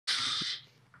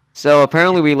So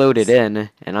apparently we loaded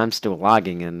in, and I'm still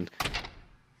logging in.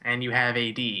 And you have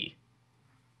AD.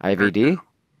 I have AD?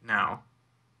 No.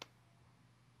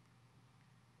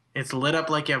 It's lit up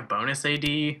like you have bonus AD,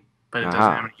 but it doesn't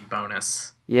have any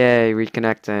bonus. Yay,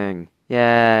 reconnecting.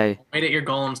 Yay. Wait at your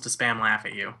golems to spam laugh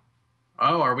at you.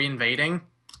 Oh, are we invading?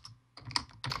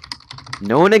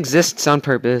 No one exists on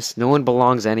purpose. No one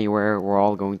belongs anywhere. We're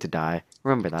all going to die.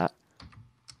 Remember that.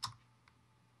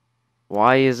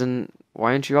 Why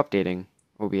aren't you updating?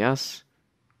 OBS?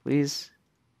 Please?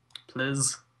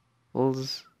 Please.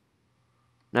 Please?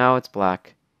 Now it's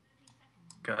black.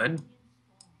 Good.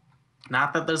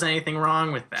 Not that there's anything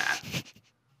wrong with that.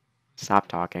 Stop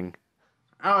talking.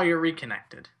 Oh, you're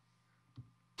reconnected.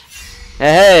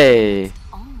 Hey!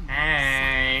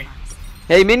 Hey!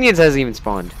 Hey, minions hasn't even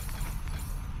spawned.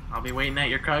 I'll be waiting at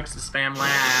your cugs to spam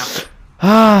laugh.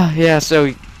 Ah, yeah,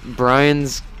 so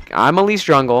Brian's... I'm Elise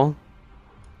jungle.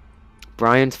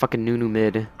 Brian's fucking Nunu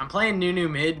mid. I'm playing Nunu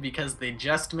mid because they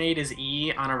just made his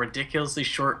E on a ridiculously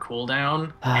short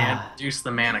cooldown and reduced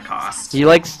the mana cost. He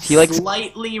likes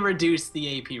slightly reduce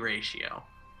the AP ratio.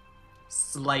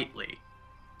 Slightly.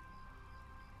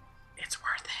 It's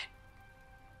worth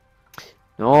it.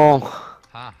 No.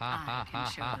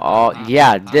 Oh,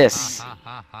 yeah, this.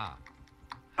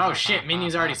 Oh shit,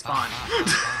 minions already spawned.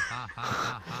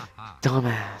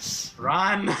 Dumbass.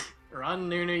 Run! Run,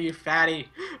 Nunu, you fatty.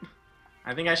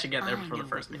 I think I should get there before the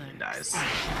first minion dies.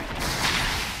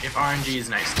 If RNG is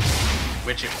nice to me,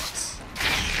 which it was.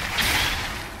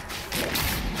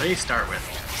 What do you start with?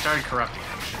 Started corrupting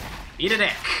him. Eat a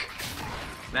dick!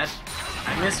 That...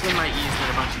 I missed when my E's did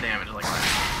a bunch of damage like last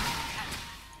time.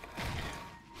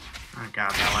 Oh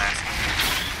god, that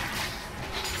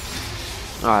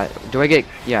last. Alright, do I get...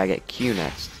 Yeah, I get Q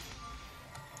next.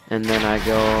 And then I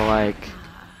go like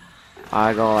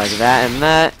that and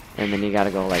that. And then you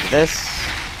gotta go like this.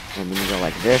 And then you go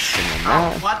like this and then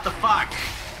that. Oh, what the fuck?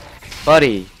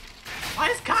 Buddy. Why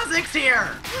is Kha'Zix here?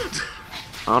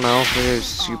 I don't know, for their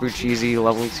super cheesy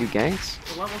level 2 ganks?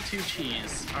 Level 2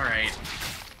 cheese. Alright.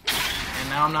 And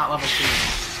now I'm not level 2.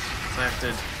 So I have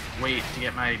to wait to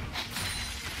get my...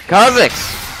 Kha'Zix!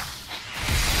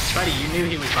 Buddy, you knew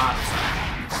he was bottom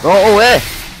side. Go away!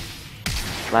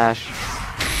 Flash.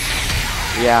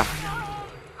 Yeah.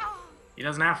 He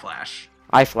doesn't have flash.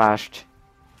 I flashed.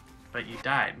 But you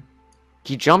died.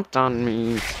 He jumped on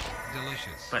me.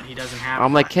 Delicious. But he doesn't have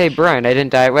I'm flash. like, hey Brian, I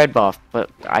didn't die at red buff, but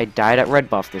I died at red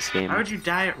buff this game. Why would you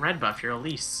die at red buff? You're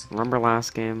Elise. Remember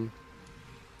last game?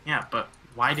 Yeah, but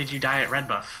why did you die at red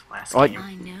buff last Oh, game?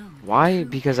 I know. Why?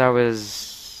 Because I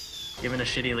was... Given a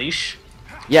shitty leash?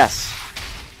 Yes.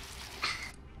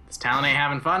 This talent ain't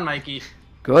having fun, Mikey.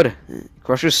 Good.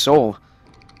 Crusher's soul.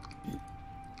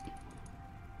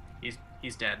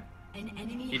 He's dead. An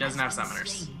enemy He doesn't have has been summoners.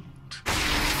 slain.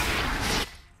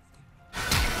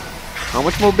 How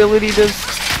much mobility does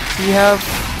he have?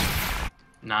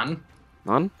 None.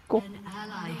 None? Cool. An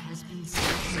ally has been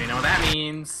slain. So you know what that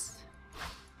means.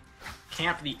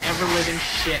 Camp the ever-living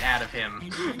shit out of him.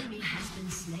 An enemy has been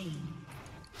slain.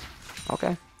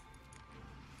 Okay.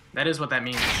 That is what that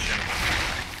means.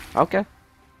 Okay.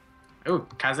 Ooh,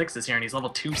 Kha'Zix is here and he's level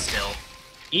 2 still.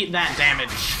 Eat that damage.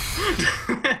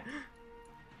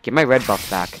 Get my red buff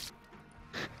back.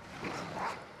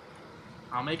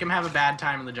 I'll make him have a bad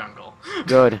time in the jungle.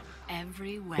 Good.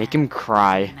 Every Make him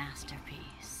cry.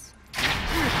 masterpiece.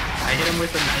 I hit him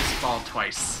with a nice ball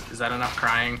twice. Is that enough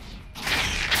crying? He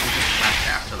just left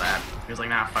after that. He was like,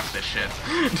 nah, fuck this shit.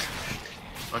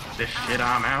 Fuck this shit,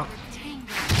 I'm out.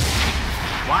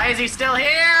 Why is he still here?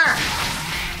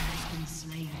 Has been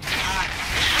slain. I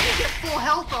didn't get full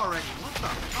health already. What the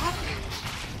fuck?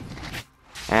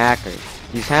 Hacker.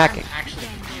 He's hacking. I'm actually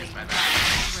confused by that.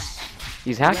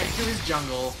 He's He went hacking. to his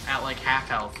jungle at like half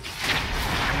health,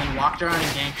 and then walked around and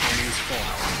ganked me and he was full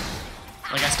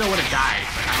health. Like, I still would have died,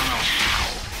 but I don't know how.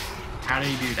 How did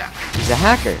he do that? He's a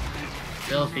hacker.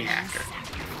 Filthy hacker.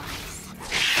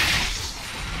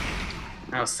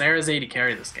 Now, Sarah's AD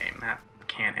carry this game. That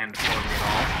can't end poorly at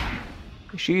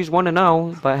all. She's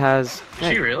 1-0, but has... Is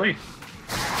she really?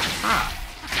 Huh.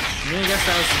 I mean, I guess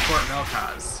that was support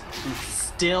Vel'Koz, who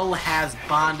still has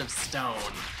Bond of Stone.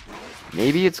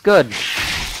 Maybe it's good.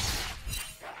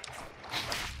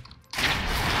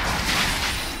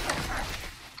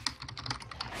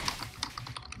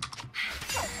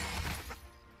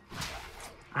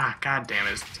 Ah, god damn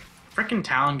it. Is frickin'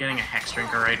 Talon getting a Hex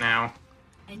Drinker right now?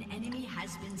 An enemy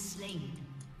has been slain.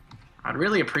 I'd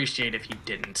really appreciate if he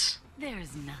didn't.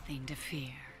 There's nothing to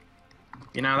fear.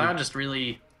 You know, that would just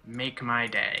really make my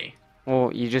day.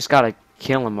 Well, you just gotta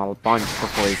kill him a bunch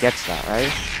before he gets that,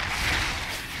 right?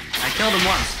 I killed him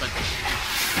once, but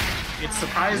It's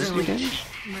surprisingly Okay. cheap.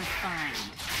 Refined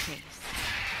taste.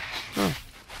 Huh.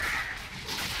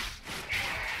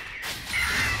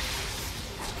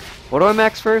 What do I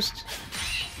max first?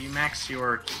 You max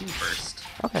your Q first.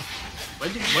 Okay.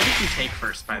 What did you take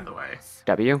first, by the way?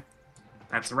 W.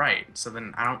 That's right. So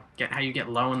then I don't get how you get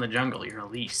low in the jungle. You're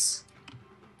Elise.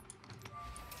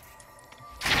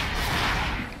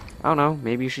 I don't know.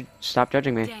 Maybe you should stop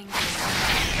judging me. Dang.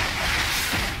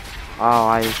 Oh,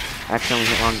 I accidentally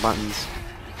hit wrong buttons.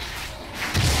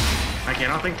 Like, I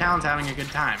don't think Talon's having a good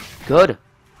time. Good.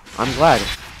 I'm glad.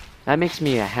 That makes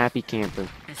me a happy camper.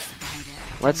 The spider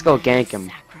Let's go gank demands him.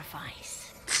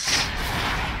 Sacrifice.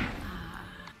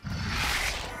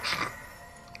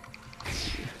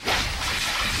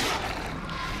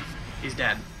 He's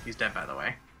dead. He's dead, by the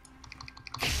way.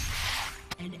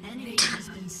 An enemy has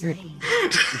been slain.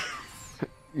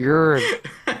 You're a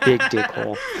big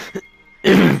dickhole.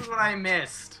 This is what I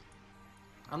missed.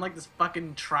 Unlike this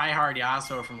fucking tryhard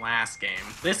Yasuo from last game.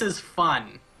 This is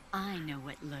fun. I know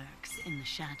what lurks in the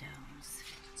shadows.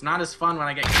 It's not as fun when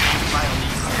I get killed by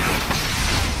Elise now.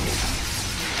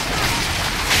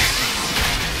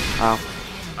 Oh.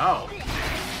 Oh.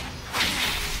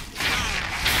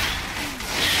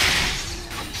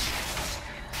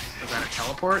 Was that a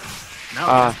teleport? No, he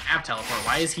doesn't have teleport.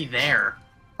 Why is he there?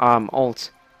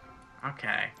 Ult.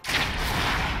 Okay.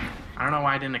 I don't know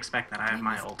why I didn't expect that. I have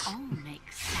my ult. All make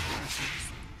sacrifices.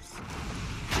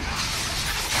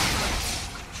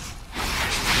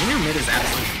 You knew mid is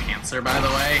absolute cancer, by the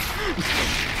way.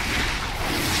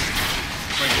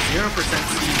 Like 0%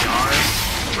 CDR,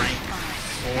 rank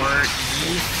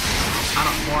 4E, on a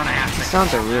 4.5 second.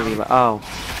 Sounds are really loud. Oh.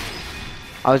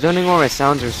 I was wondering why my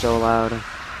sounds are so loud.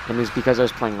 And it was because I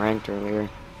was playing ranked earlier.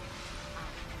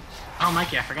 Oh,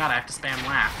 Mikey, I forgot. I have to spam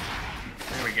laugh.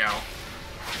 There we go.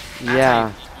 That's Yeah.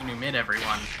 how you knew mid,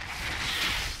 everyone.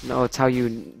 No, it's how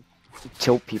you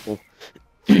tilt people.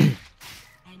 An enemy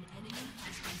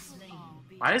has been slain.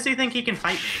 Why does he think he can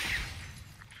fight me?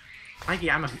 Mikey,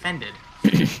 I'm offended.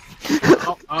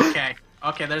 Oh, okay.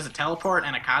 Okay, there's a teleport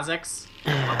and a Kha'Zix.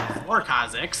 Or 4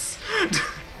 Kha'Zix.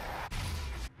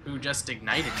 Who just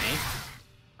ignited me.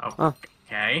 Oh,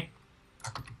 okay.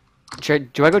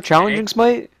 Do I go challenging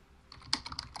smite?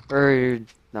 Or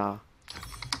no?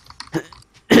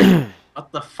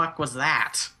 What the fuck was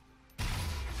that?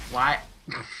 Why?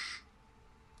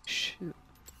 Shoot.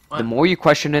 What? The more you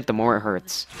question it, the more it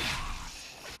hurts.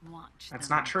 Watch That's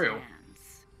them not true.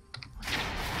 dance.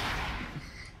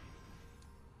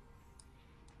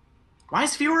 Why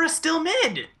is Fiora still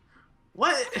mid?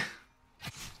 What?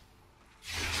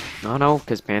 No,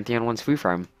 because Pantheon wants free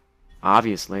farm.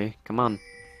 Obviously. Come on.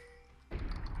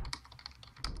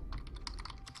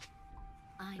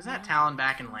 I Is that know. Talon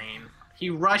back in lane? He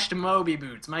rushed Moby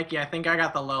Boots. Mikey, I think I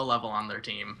got the low level on their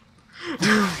team.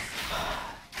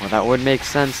 Well, that would make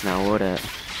sense now, would it?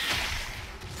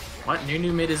 What?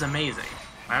 New mid is amazing.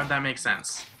 Why would that make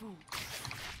sense?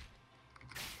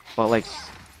 But, like,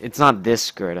 it's not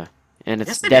this good. And it's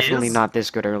Yes, it definitely is. not this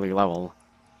good early level.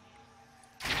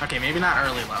 Okay, maybe not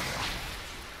early level.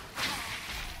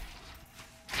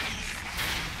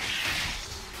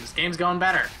 This game's going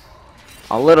better.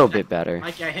 A little bit better.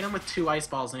 Mikey, I hit him with 2 ice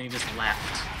balls and he just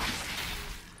left.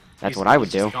 That's He's- what I would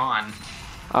he's just do. Gone.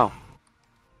 Oh.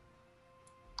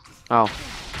 Oh.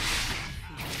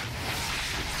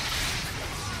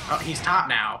 Oh, he's top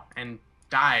now and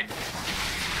died.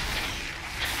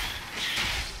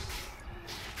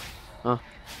 Huh.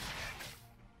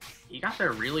 He got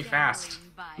there really fast.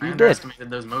 I He did. underestimated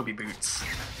those Moby Boots.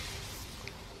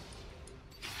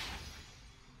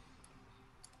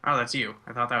 Oh, that's you.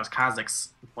 I thought that was Kha'Zix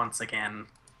once again.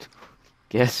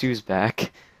 Guess who's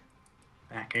back?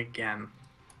 Back again.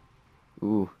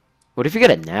 Ooh. What if you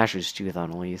get a Nash's Tooth on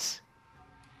Elise?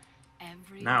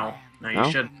 Every No. lamb No, you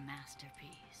No? should a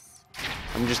masterpiece.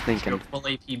 I'm just go thinking. full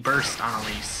AP burst on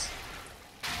Elise.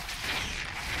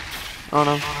 Oh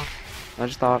no. I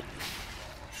just thought.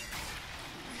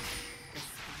 The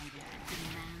spider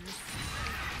demands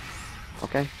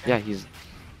Okay. Yeah, he's.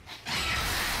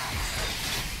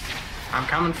 I'm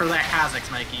coming for that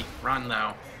Kha'Zix, Mikey. Run,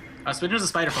 though. Switch into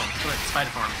Spider Form. Spider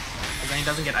Form. Because then he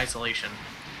doesn't get isolation.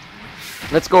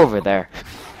 Let's go over there.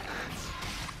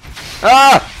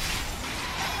 Ah!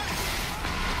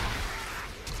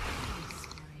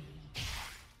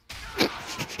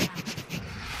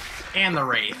 And the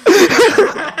Wraith.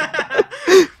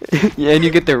 Yeah, and you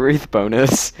get the Wraith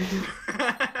bonus.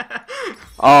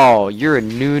 Oh, you're a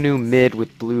new mid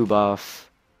with blue buff.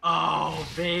 Oh,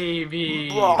 baby.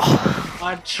 Oh.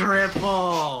 A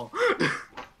triple.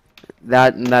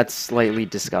 That's slightly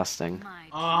disgusting. my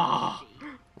Oh.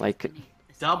 Like, beneath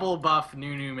the Double buff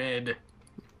Nunu mid.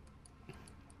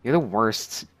 You're the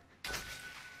worst.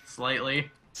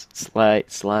 Slightly.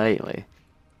 Slightly.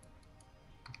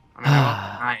 I mean, I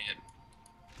won't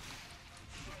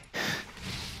deny it.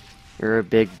 You're a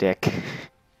big dick.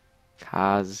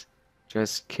 Cause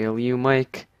just kill you,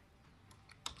 Mike.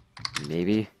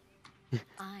 Maybe.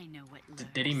 I know what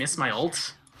Did he miss my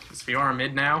ult? Is Fiora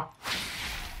mid now?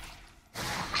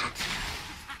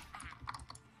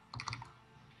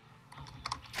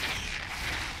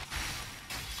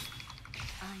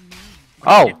 I know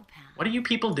Oh! What are you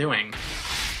people doing?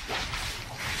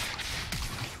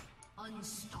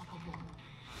 unstoppable.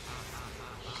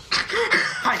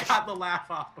 I got the laugh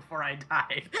off before I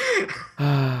died.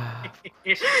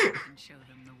 And show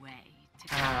them the way to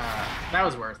That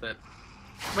was worth it.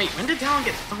 Wait, when did Talon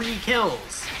get 3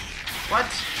 kills? What?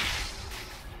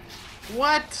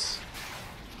 What?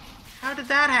 How did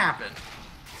that happen?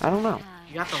 I don't know.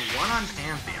 He got the 1 on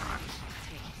Pantheon.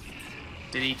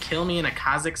 Did he kill me in a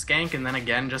Kha'Zix gank and then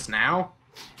again just now?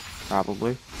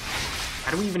 Probably.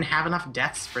 How do we even have enough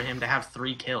deaths for him to have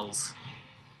 3 kills?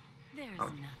 There's Oh,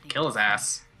 nothing. kill his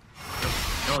ass.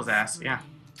 Kill his ass, yeah.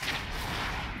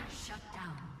 Shut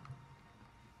down.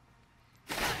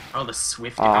 Oh, the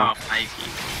Swift. Aw.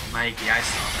 Oh, Mikey, I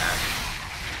saw that.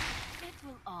 It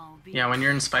will all be Yeah, when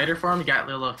you're in spider form, you got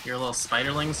your little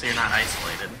spiderlings, so you're not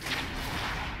isolated.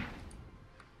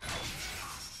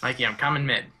 Mikey, I'm coming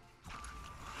mid.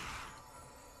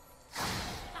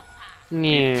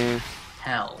 Yeah.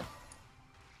 Hell.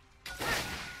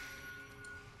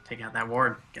 Take out that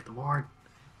ward. Get the ward.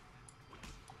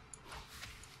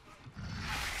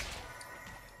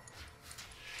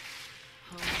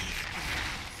 Holy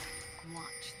Spirit.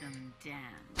 Watch them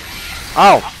dance.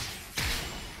 Oh!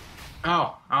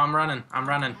 Oh, I'm running. I'm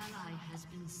running. Ally has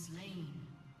been slain.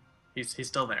 He's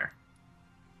still there.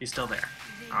 He's still there.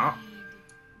 Oh,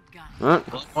 Got it. Huh?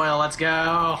 blood oil. Let's go. An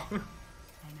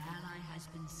ally has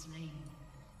been slain.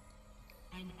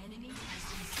 An enemy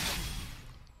has been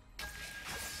slain.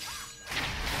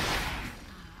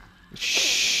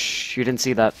 Shh. You didn't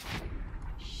see that.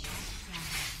 Shut down.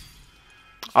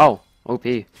 Oh. OP.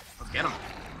 Let's get him.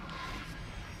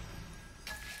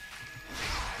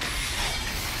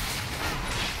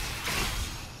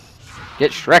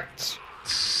 Get Shreked.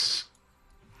 Is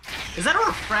that a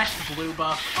refreshed blue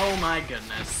buff? Oh my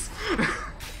goodness.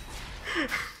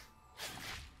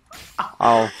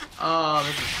 Oh. Oh,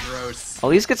 this is gross.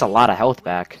 Elise gets a lot of health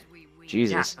back. Yeah,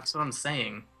 Jesus. that's what I'm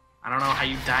saying. I don't know how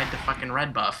you died to fucking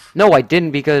red buff. No, I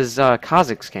didn't because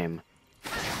Kha'Zix came.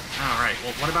 Alright,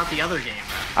 well, what about the other game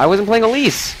then? I wasn't playing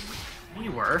Elise.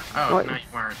 You were. Oh, What? no, you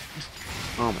weren't.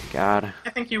 Oh my god. I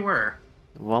think you were.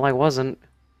 Well, I wasn't.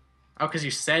 Oh, because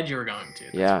you said you were going to.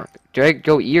 That's Yeah. right. Do I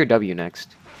go E or W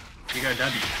next? You go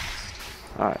W.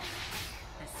 Alright.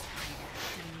 The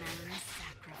spider demands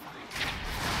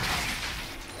sacrifice.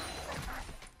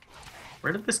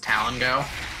 Where did this Talon go?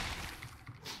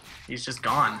 He's just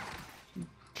gone.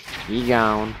 He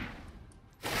gone.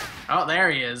 Oh, there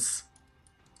he is.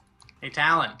 Hey,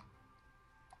 Talon.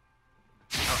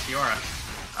 Oh, Fiora.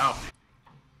 Oh,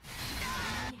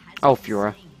 Oh,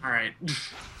 Fiora. alright.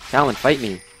 Talon, fight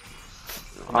me.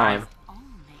 Oh, Dive. All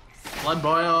makes Blood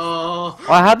boil. oh,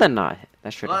 how'd that not hit?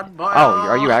 That should have. Blood boil. Oh,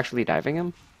 are you actually diving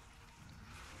him?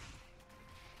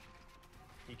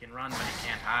 He can run, but he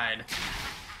can't hide.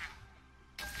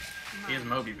 He has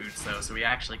Moby boots, though, so he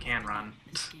actually can run.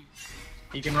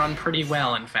 He can run pretty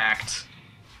well, in fact.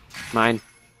 Mine.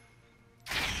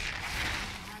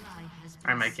 ally has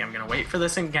been Alright, Mikey, I'm gonna wait for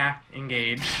this engage.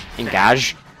 Engage.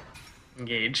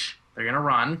 Engage. They're gonna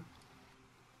run.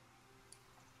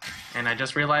 And I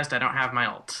just realized I don't have my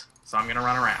ult, so I'm gonna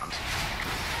run around.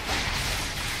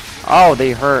 Oh,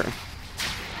 they hurt.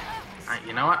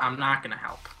 You know what? I'm not gonna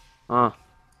help. Oh,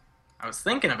 I was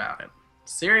thinking about it.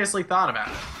 Seriously thought about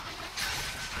it.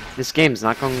 this game's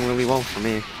not going really well for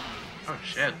me. Oh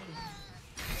shit.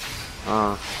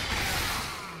 Uh,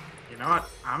 You know what?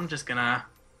 I'm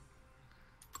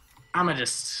gonna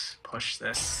just push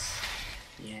this.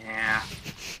 Yeah.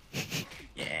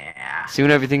 Yeah.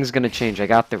 soon everything's gonna change. I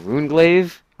got the Rune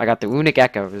Glaive, I got the Runic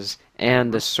Echoes,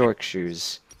 and the Sork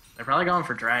Shoes. They're probably going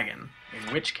for dragon,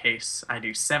 in which case I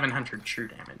do 700 true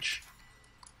damage.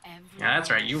 every Yeah,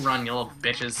 that's right. You run, you little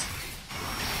bitches.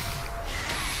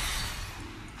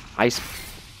 Ice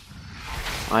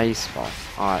ball.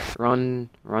 Alright, run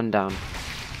down.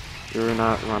 You're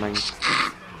not running.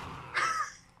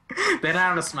 They don't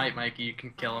have a smite, Mikey. You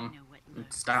can kill them. know what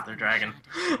lurks Stop their in dragon.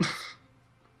 shadows.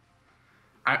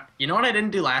 You know what I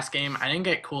didn't do last game? I didn't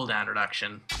get cooldown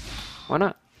reduction. Why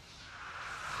not?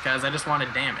 Because I just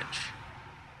wanted damage.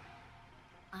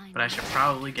 but I should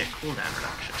probably get cooldown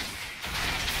reduction.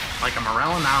 Like a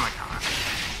Morellonomicon.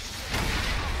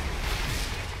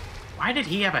 Why did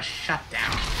he have a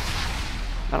shutdown?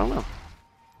 I don't know.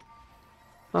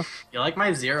 Huh. You like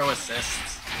my 0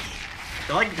 assists?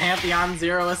 You like Pantheon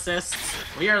 0 assists?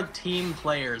 We are team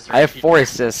players. I have 4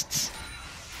 assists.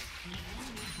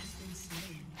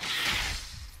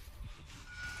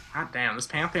 God damn, this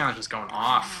Pantheon is just going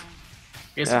off.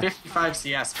 He has 55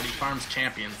 CS, but he farms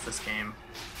champions this game.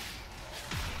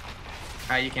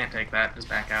 Ah, you can't take that. Just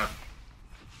back out.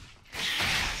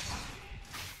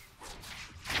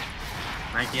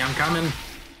 Mikey, I'm coming.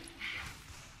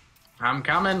 I'm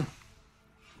coming.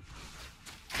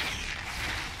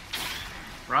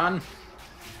 Run.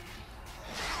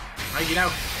 Mikey, no.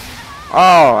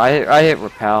 Oh, I hit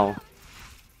repel.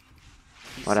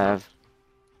 Whatever.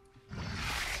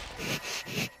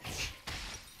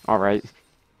 Alright.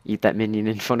 Eat that minion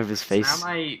in front of his face. Now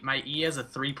my E has a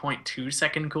 3.2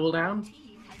 second cooldown.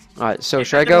 Alright, so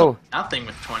should I go... Nothing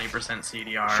with 20%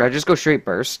 CDR. Should I just go straight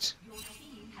burst?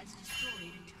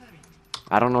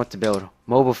 I don't know what to build.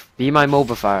 Be my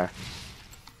mobifier.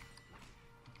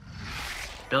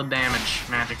 Build damage,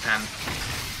 Magic Pen.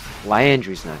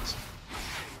 Liandry's next.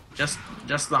 Just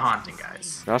the haunting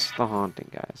guys. Just the haunting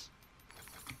guys.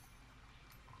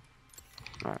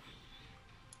 Alright.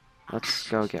 Let's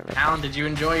go get rid of Alan, did you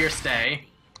enjoy your stay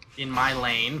in my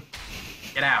lane?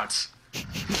 Get out.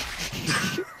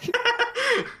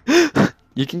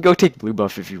 You can go take blue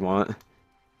buff if you want.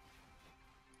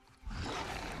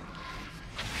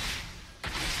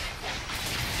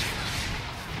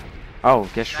 Oh,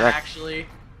 get Shrek. Actually.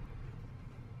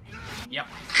 Yep.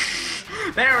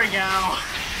 There we go.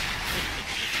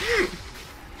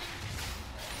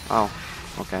 Oh,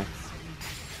 okay.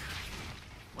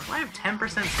 What do I have 10%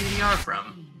 CDR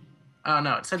from? Oh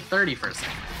no, it said 30 for a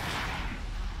second.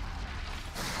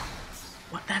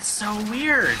 What? That's so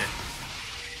weird.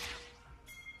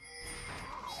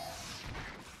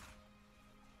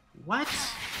 What?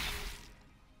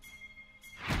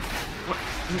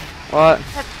 What?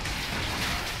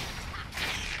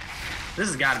 This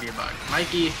has got to be a bug.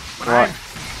 Mikey, when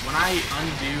I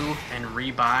undo and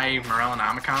rebuy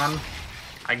Morellonomicon,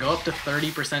 I go up to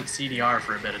 30% CDR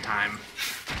for a bit of time.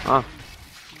 Huh.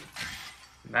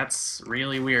 That's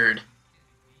really weird.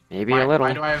 Maybe a little.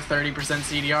 Why do I have 30%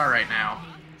 CDR right now?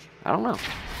 I don't know.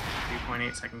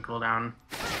 3.8 second cooldown.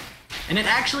 And it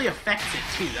actually affects it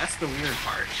too. That's the weird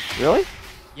part. Really?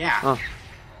 Yeah. Huh.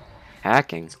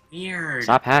 Hacking. Weird.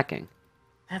 Stop hacking.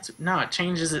 No, it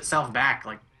changes itself back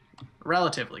like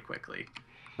relatively quickly.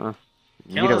 Huh.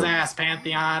 Kill his ass,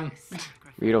 Pantheon.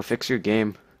 Rito, fix your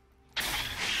game.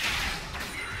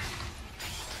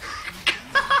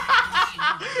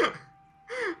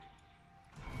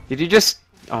 Did you just...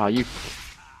 Oh, you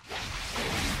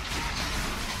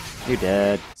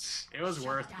dead. It was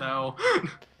worth though.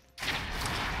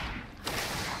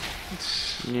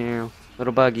 Yeah,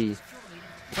 little buggy.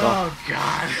 Oh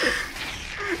god.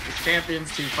 The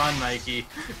champion's too fun, Mikey.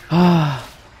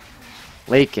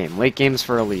 Late game. Late game's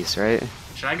for Elise, right?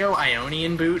 Should I go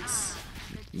Ionian boots?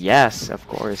 Yes, of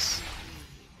course.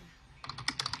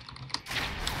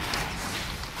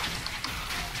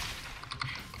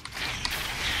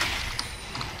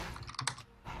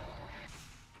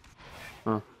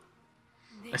 Huh.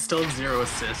 I still have 0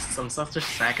 assists. I'm such a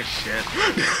sack of shit.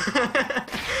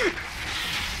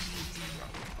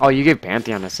 Oh, you gave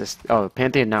Pantheon assist. Oh,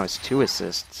 Pantheon now has 2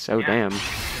 assists. So Yeah. damn.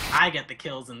 I get the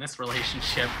kills in this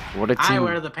relationship. What a team. I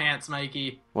wear the pants,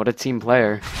 Mikey. What a team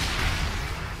player.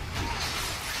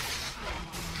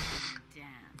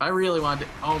 If I really wanted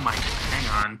to... Oh my...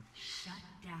 Hang on. Shut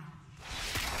down.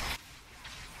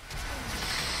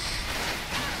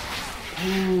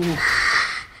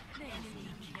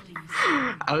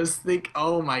 I was thinking...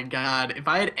 Oh my god. If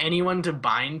I had anyone to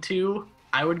bind to,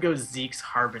 I would go Zeke's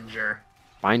Harbinger.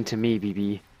 Bind to me,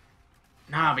 BB.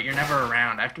 Nah, but you're never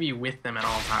around. I have to be with them at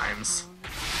all times.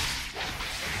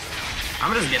 I'm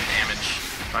gonna just get damage.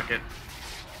 Fuck it.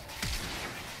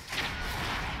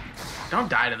 Don't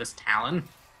die to this Talon.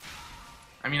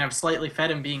 I mean, I've slightly fed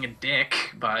him being a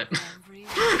dick, but... He's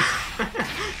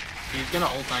gonna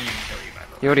ult on you and kill you, by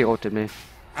the way. He already ulted me.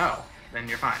 Oh, then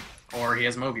you're fine. Or he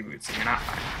has Moby Boots and you're not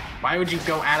fine. Why would you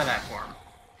go out of that form?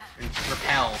 And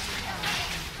repel.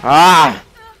 Ah!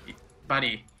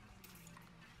 Buddy.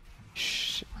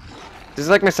 Shh. This is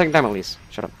like my second time at least.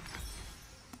 Shut up.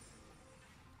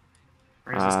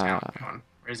 Where's this Talon going?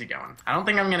 Where's he going? I don't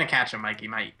think I'm gonna catch him, Mikey.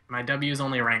 My W is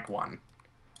only rank 1. You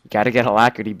gotta get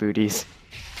alacrity booties.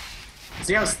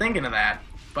 See, I was thinking of that,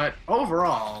 but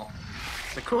overall,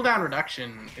 the cooldown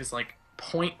reduction is like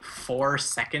 0.4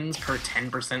 seconds per 10%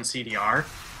 CDR.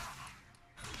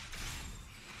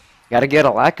 Gotta get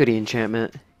Alacrity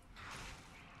enchantment.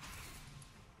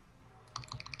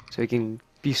 So he can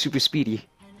be super speedy.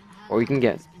 Or we can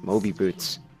get Moby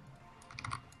Boots.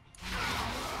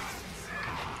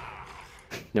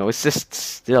 No assists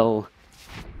still.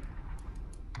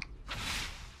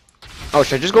 Oh,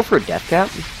 should I just go for a death cap?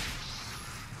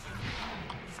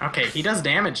 Okay, he does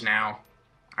damage now.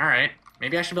 Alright,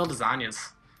 maybe I should build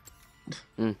Azanya's.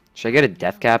 Should I get a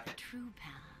death cap?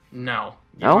 No.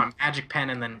 You No? want Magic Pen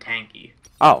and then Tanky.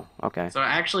 Oh, okay. So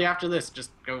actually after this,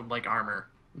 just go like armor.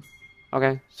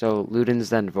 Okay, so Luden's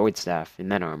then Void Staff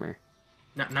and then armor.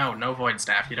 No Void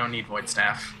Staff. You don't need Void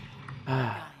Staff.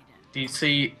 Do you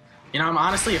see... You know, I'm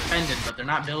honestly offended, but they're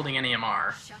not building any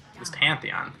MR. This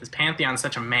Pantheon's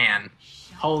such a man.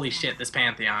 Holy shit, this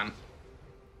Pantheon.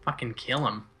 Fucking kill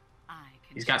him.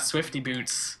 He's got Swifty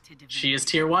boots. She is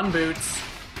tier 1 boots.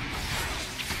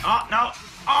 Oh, no!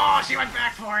 Oh, she went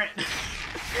back for it!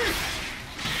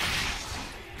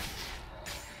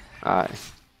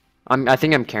 I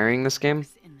think I'm carrying this game.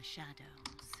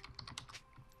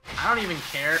 I don't even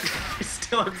care. I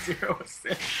still have 0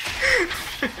 assists.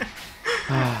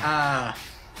 I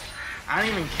don't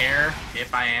even care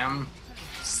if I am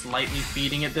slightly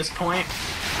feeding at this point.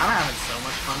 I'm having so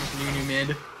much fun with Nunu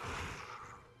mid.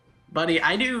 Buddy,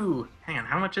 I do... Hang on,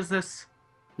 how much is this?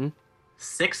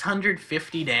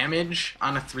 650 damage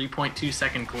on a 3.2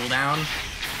 second cooldown.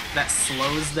 That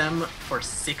slows them for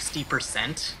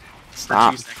 60%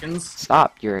 for 2 seconds.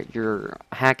 Stop, you're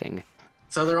hacking.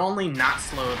 So they're only not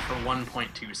slowed for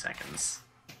 1.2 seconds.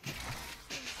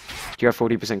 Do you have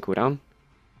 40% cooldown?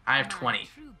 I have 20.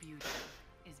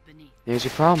 There's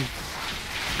your problem.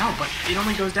 No, but it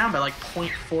only goes down by like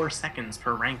 0.4 seconds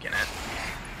per rank in it.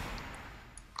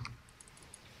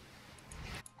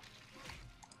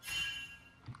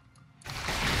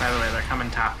 By the way, they're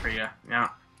coming top for you. Yeah.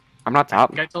 I'm not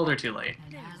top. I told her too late.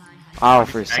 Oh,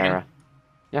 for Sarah.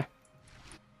 Yeah.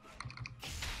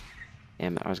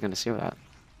 Damn it, I was gonna steal that.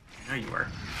 I know you were.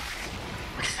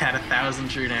 Look at that, 1,000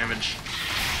 true damage.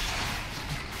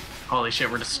 Holy shit,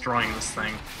 we're destroying this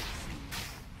thing.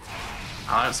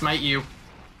 I'll outsmite you.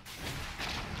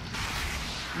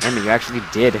 Damn it, you actually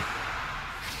did.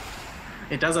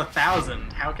 It does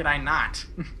 1,000. How could I not?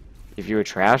 If you were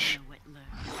trash.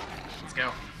 Let's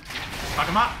go. Fuck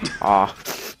him up. Aw.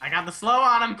 I got the slow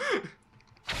on him.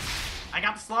 I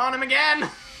got the slow on him again.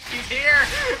 He's here.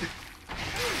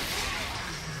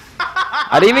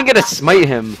 I didn't even get to smite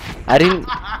him. I didn't.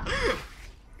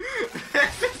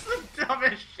 This is the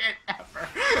dumbest shit ever.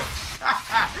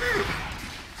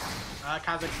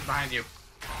 Kha'Zix is behind you.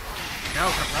 No,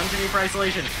 run to me for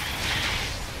isolation.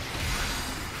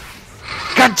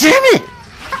 God damn it!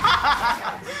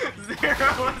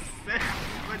 0 assist.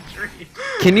 Madrid.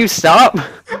 Can you stop?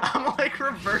 I'm like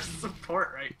reverse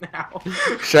support right now.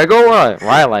 Should I go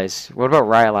Rylai's? What about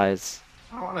Rylai's?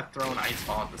 I don't want to throw an ice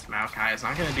ball at this Maokai. It's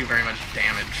not going to do very much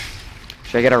damage.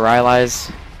 Should I get a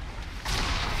Rylai's?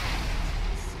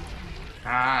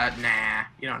 Nah.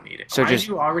 You don't need it. So Why just... did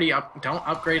you already don't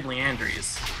upgrade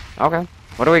Leandries. Okay.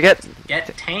 What do we get? Get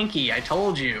tanky, I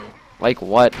told you. Like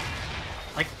what?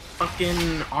 Like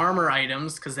fucking armor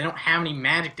items, because they don't have any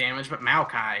magic damage, but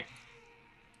Maokai.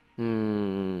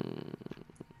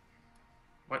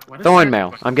 What is Thorn that?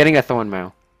 Mail. I'm getting a Thorn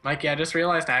Mail. Mikey, I just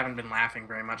realized I haven't been laughing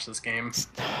very much this game.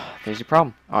 There's your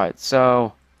problem. Alright,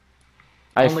 so...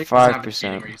 I have Only 'cause I've been 5%.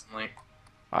 cheating recently.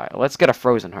 Alright, let's get a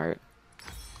Frozen Heart.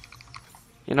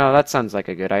 You know, that sounds like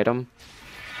a good item.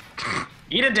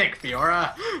 Eat a dick,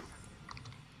 Fiora!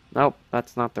 Nope,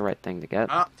 that's not the right thing to get.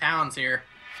 Oh, Talon's here.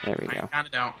 There we My go. Anaconda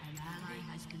don't.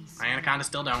 My Anaconda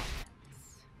still don't.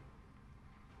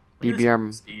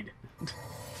 BBR... Speed.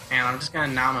 And I'm just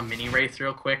gonna nom a mini Wraith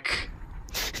real quick.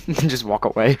 Just walk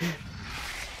away.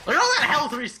 Look at all that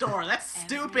health restore! That's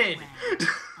stupid!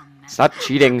 Stop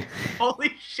cheating.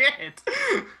 Holy shit!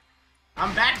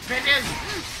 I'm back, bitches!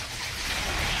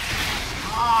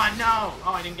 Oh no!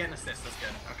 Oh, I didn't get an assist. That's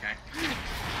good. Okay.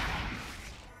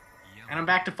 And I'm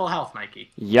back to full health, Mikey.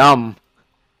 Yum.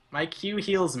 My Q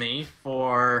heals me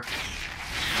for...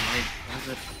 What is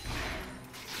it?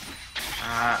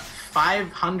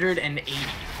 580.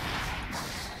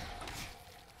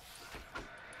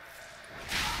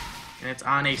 And it's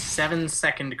on a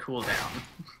 7-second cooldown.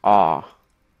 Aw.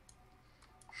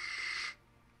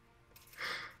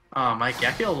 Oh, Mikey,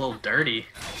 I feel a little dirty,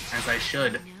 as I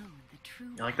should.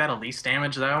 You like that Elise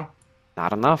damage, though?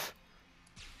 Not enough.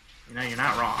 You know, you're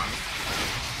not wrong.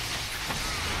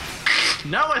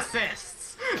 No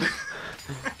assists!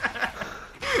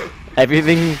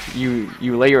 Everything you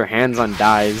lay your hands on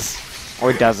dies.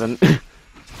 Or doesn't. It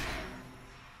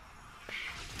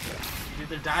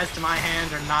either dies to my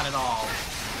hand or not at all.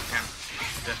 Damn.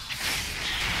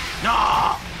 No!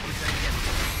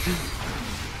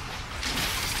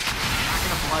 I'm not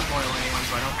gonna blood boil anyone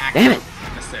so I don't Damn it.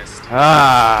 activate an assist.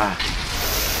 Ah.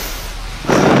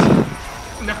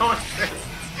 No assist.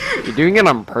 You're doing it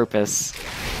on purpose.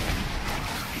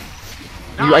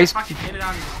 No, You I ice. fucking hit it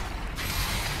on.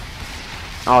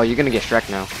 Oh, you're gonna get Shrek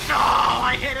now. No,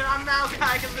 I hit it on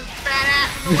Maokai because his fat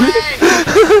ass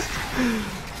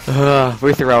in the way.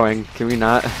 We're throwing. Can we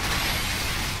not?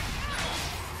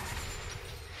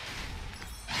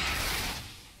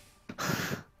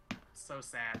 So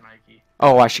sad, Mikey.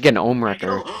 Oh, I should get an Ohm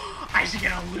Wrecker. I should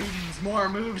get a Ludens, more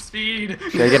move speed.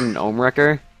 Should I get an Ohm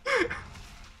Wrecker?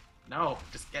 No,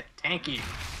 just get tanky.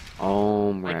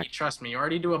 Ohm Mikey, Wrecker. trust me, you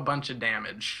already do a bunch of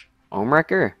damage. Ohm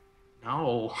Wrecker?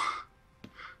 No.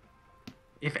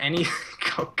 If any...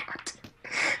 Oh, God.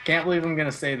 Can't believe I'm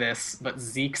gonna say this, but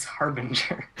Zeke's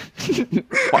Harbinger.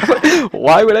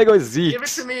 Why would I go Zeke? Give it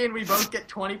to me and we both get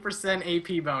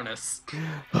 20% AP bonus.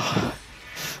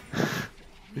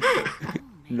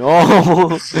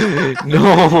 No.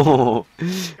 No.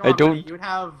 Come I on, don't. buddy, you would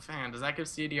have... Man, does that give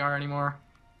CDR anymore?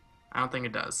 I don't think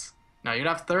it does. No, you'd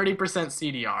have 30%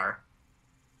 CDR.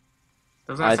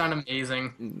 Doesn't that sound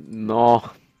amazing? No.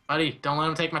 Buddy, don't let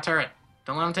him take my turret.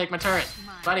 Don't let him take my turret.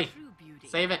 Buddy, True beauty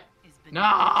save it. is beneath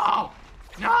No!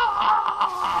 No!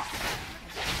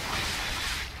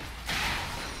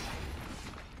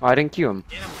 Oh, I didn't cue him.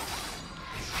 Get him.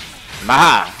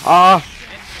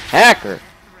 Hacker.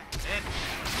 Hit.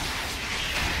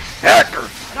 Hacker.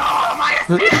 No, my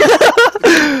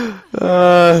assist!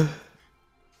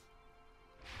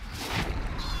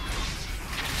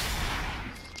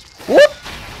 Whoop.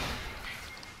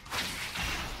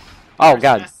 Oh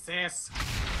God. Assist.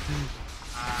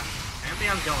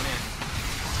 Pantheon's going in.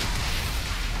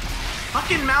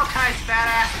 Fucking Maokai's fat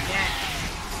ass again.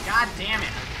 God damn it.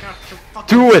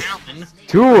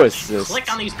 Two assists.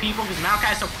 Click on these people because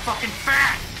Maokai's so fucking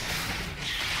fat.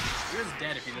 He was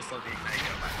dead if he just let the ignite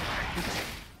go, by the way.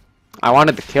 I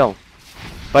wanted the kill,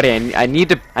 buddy. I need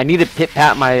to pit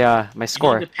pat my my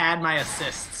score. You need to pad my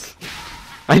assists.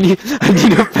 I need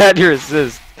to pad your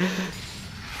assist.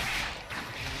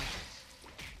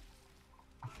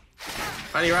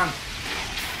 Buddy, run.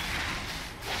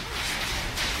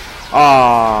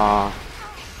 Aww.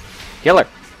 Killer.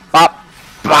 Bop.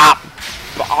 Bop.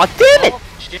 Aw, damn it! Oh,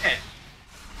 shit.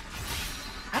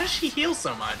 How does she heal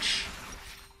so much?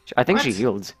 I think she What?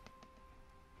 healed.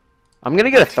 I'm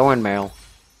gonna get a thorn mail.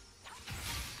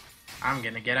 I'm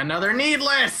gonna get another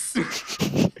needless!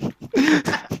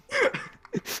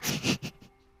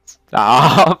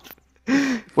 Stop.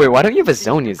 Wait, why don't you have a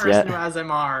Zonia's Person who yet? has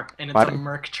MR, and it's Why a don't-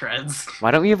 Merc Treads.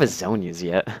 Why don't you have a Zonia's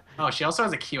yet? Oh, she also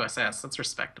has a QSS. That's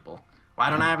respectable. Why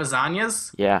don't I have a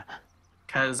Zanya's? Yeah,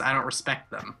 Because I don't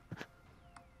respect them.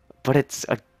 but it's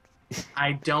a.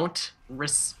 I don't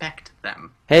respect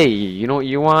them. Hey, you know what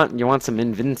you want? You want some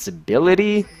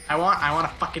invincibility? I want a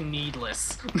fucking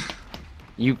needless.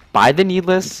 You buy the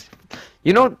needless.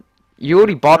 You know, you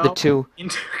already bought the No. two.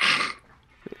 Into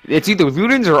It's either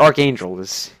Ludens or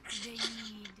Archangels. they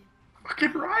need.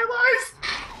 fucking Rylai's.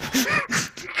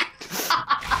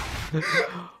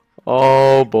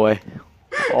 Oh boy.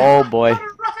 Oh boy.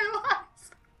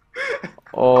 Rylai's.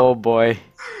 Oh boy.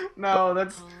 No,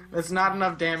 that's not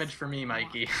enough damage for me,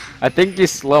 Mikey. I think you're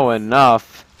slow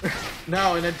enough.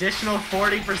 No, an additional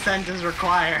 40% is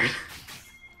required.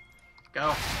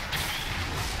 Go.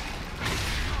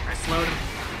 I slowed him.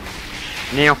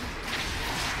 Now.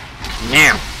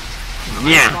 Now.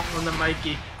 Yeah. On the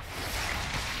Mikey.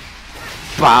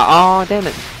 Oh, damn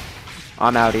it.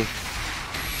 I'm outie.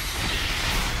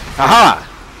 Aha!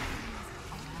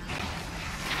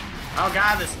 Oh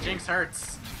god, this Jinx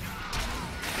hurts.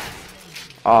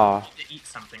 Oh. To eat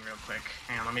something real quick.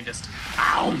 Hang on, let me just.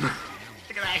 Ow!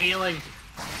 Look at that healing.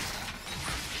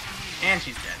 And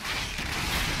she's dead.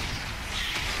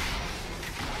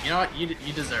 You know what?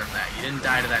 You deserve that. You didn't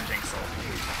die to that Jinx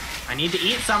ult. I need to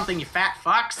eat something, you fat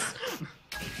fucks.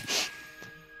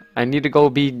 I need to go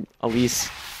be Elise.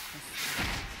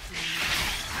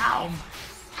 Ow!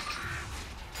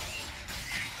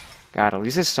 God,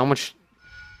 Elise has so much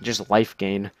just life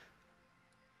gain.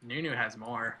 Nunu has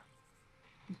more.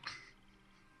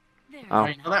 There Oh.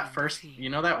 You know that first, you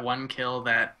know that one kill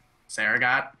that Sarah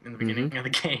got in the beginning of the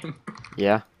game?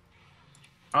 Yeah.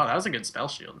 Oh, that was a good spell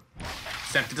shield.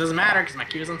 Except it doesn't matter because my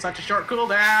Q is on such a short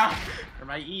cooldown. Or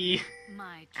my E.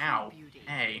 my true Ow. beauty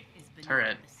Hey. is beneath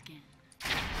Turret. the skin.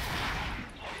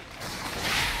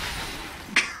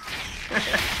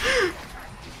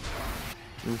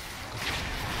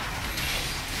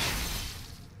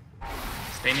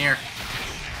 Stay near.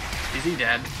 Is he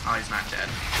dead? Oh, he's not dead.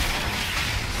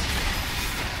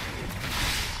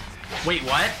 Wait,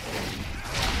 what?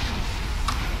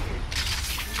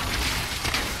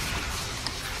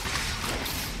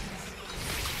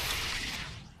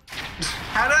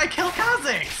 How did I kill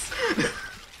Kha'Zix?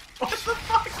 What the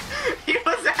fuck? He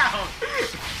was out.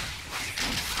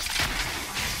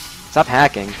 Stop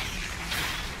hacking.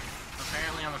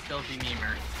 Apparently I'm a filthy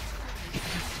memer.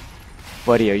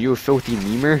 Buddy, are you a filthy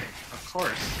memer? Of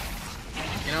course.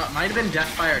 You know, it might have been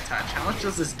Deathfire Touch. How much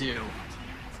does this do?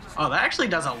 Oh, that actually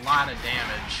does a lot of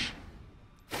damage.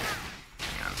 Yeah,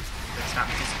 if it's not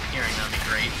disappearing, that'd be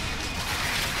great.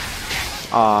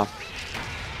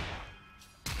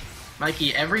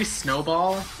 Mikey, every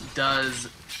snowball does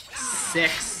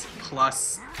 6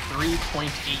 plus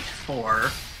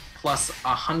 3.84 plus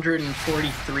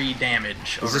 143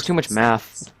 damage. This is too much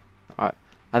math.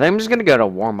 I think I'm just gonna go to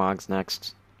Warmogs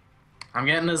next. I'm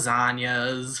getting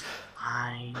lasagnas.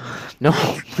 Fine. No,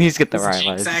 please get the This right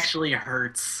Jinx lights. actually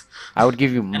hurts. I would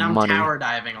give you And I'm money. tower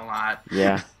diving a lot.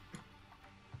 Yeah.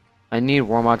 I need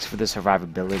Warmogs for the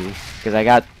survivability. Because I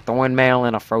got Thorn Mail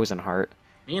and a Frozen Heart.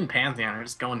 Me and Pantheon are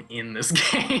just going in this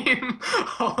game.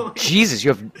 Holy Jesus, you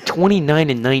have 29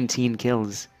 and 19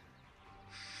 kills.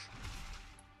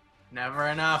 Never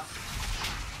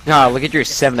enough. Ah, look at your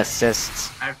 7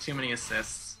 assists. I have too many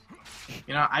assists.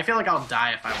 You know, I feel like I'll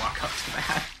die if I walk up to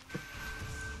that.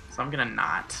 So I'm gonna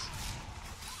not.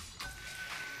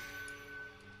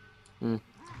 Hmm.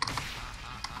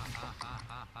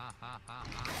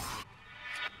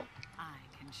 I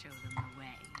can show them the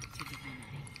way to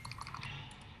divinity.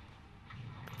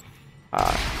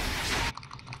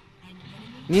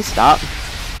 Can you stop?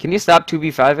 Can you stop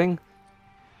 2v5ing?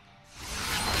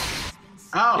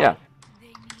 Oh! Yeah. They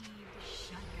need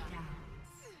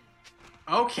shutdowns.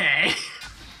 Okay.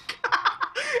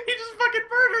 He just fucking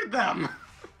murdered them!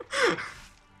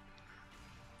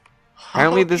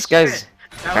 Apparently Holy this guy's... shit.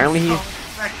 That apparently was he... so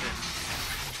unexpected.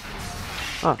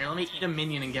 Huh. Here, let me eat a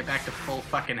minion and get back to full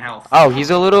fucking health. Oh, he's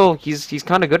a little... He's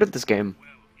kind of good at this game.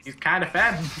 He's kind of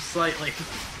fed, slightly.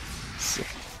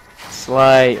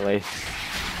 Slightly.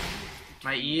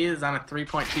 My E is on a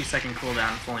 3.2 second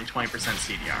cooldown. It's only 20%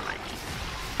 CDR, Mikey.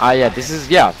 Ah, yeah, this is...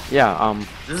 Yeah,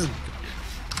 This is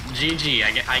GG.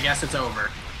 I guess it's over.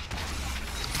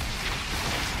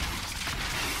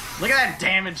 Look at that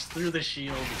damage through the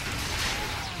shield.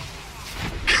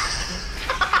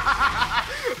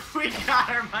 We got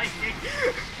her, Mikey.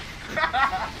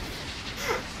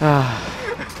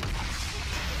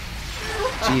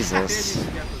 Jesus. I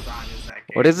didn't get the Zanyas that game.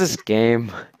 What is this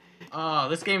game? Oh,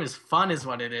 this game is fun is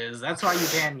what it is. That's why you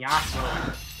ban Yasuo in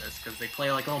this, because they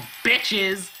play like little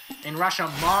bitches in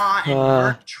Russia Maw and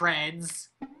Merc Treads.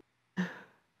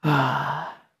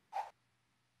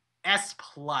 S+.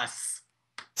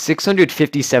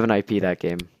 657 IP that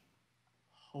game.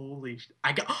 Holy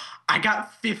I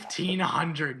got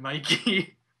 1500,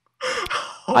 Mikey.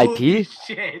 IP?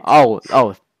 Shit.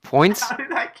 Oh, points? How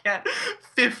did I get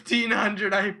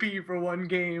 1500 IP for one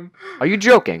game? Are you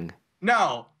joking?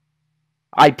 No.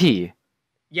 IP.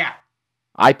 Yeah.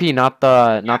 IP, not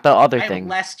the other I have thing.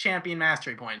 less champion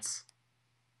mastery points.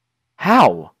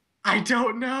 How? I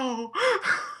don't know.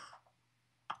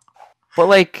 But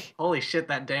like, Holy shit,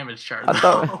 that damage chart. I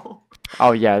thought- though.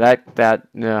 oh yeah, That's that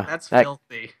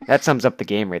filthy. sums up the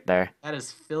game right there. That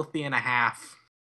is filthy and a half.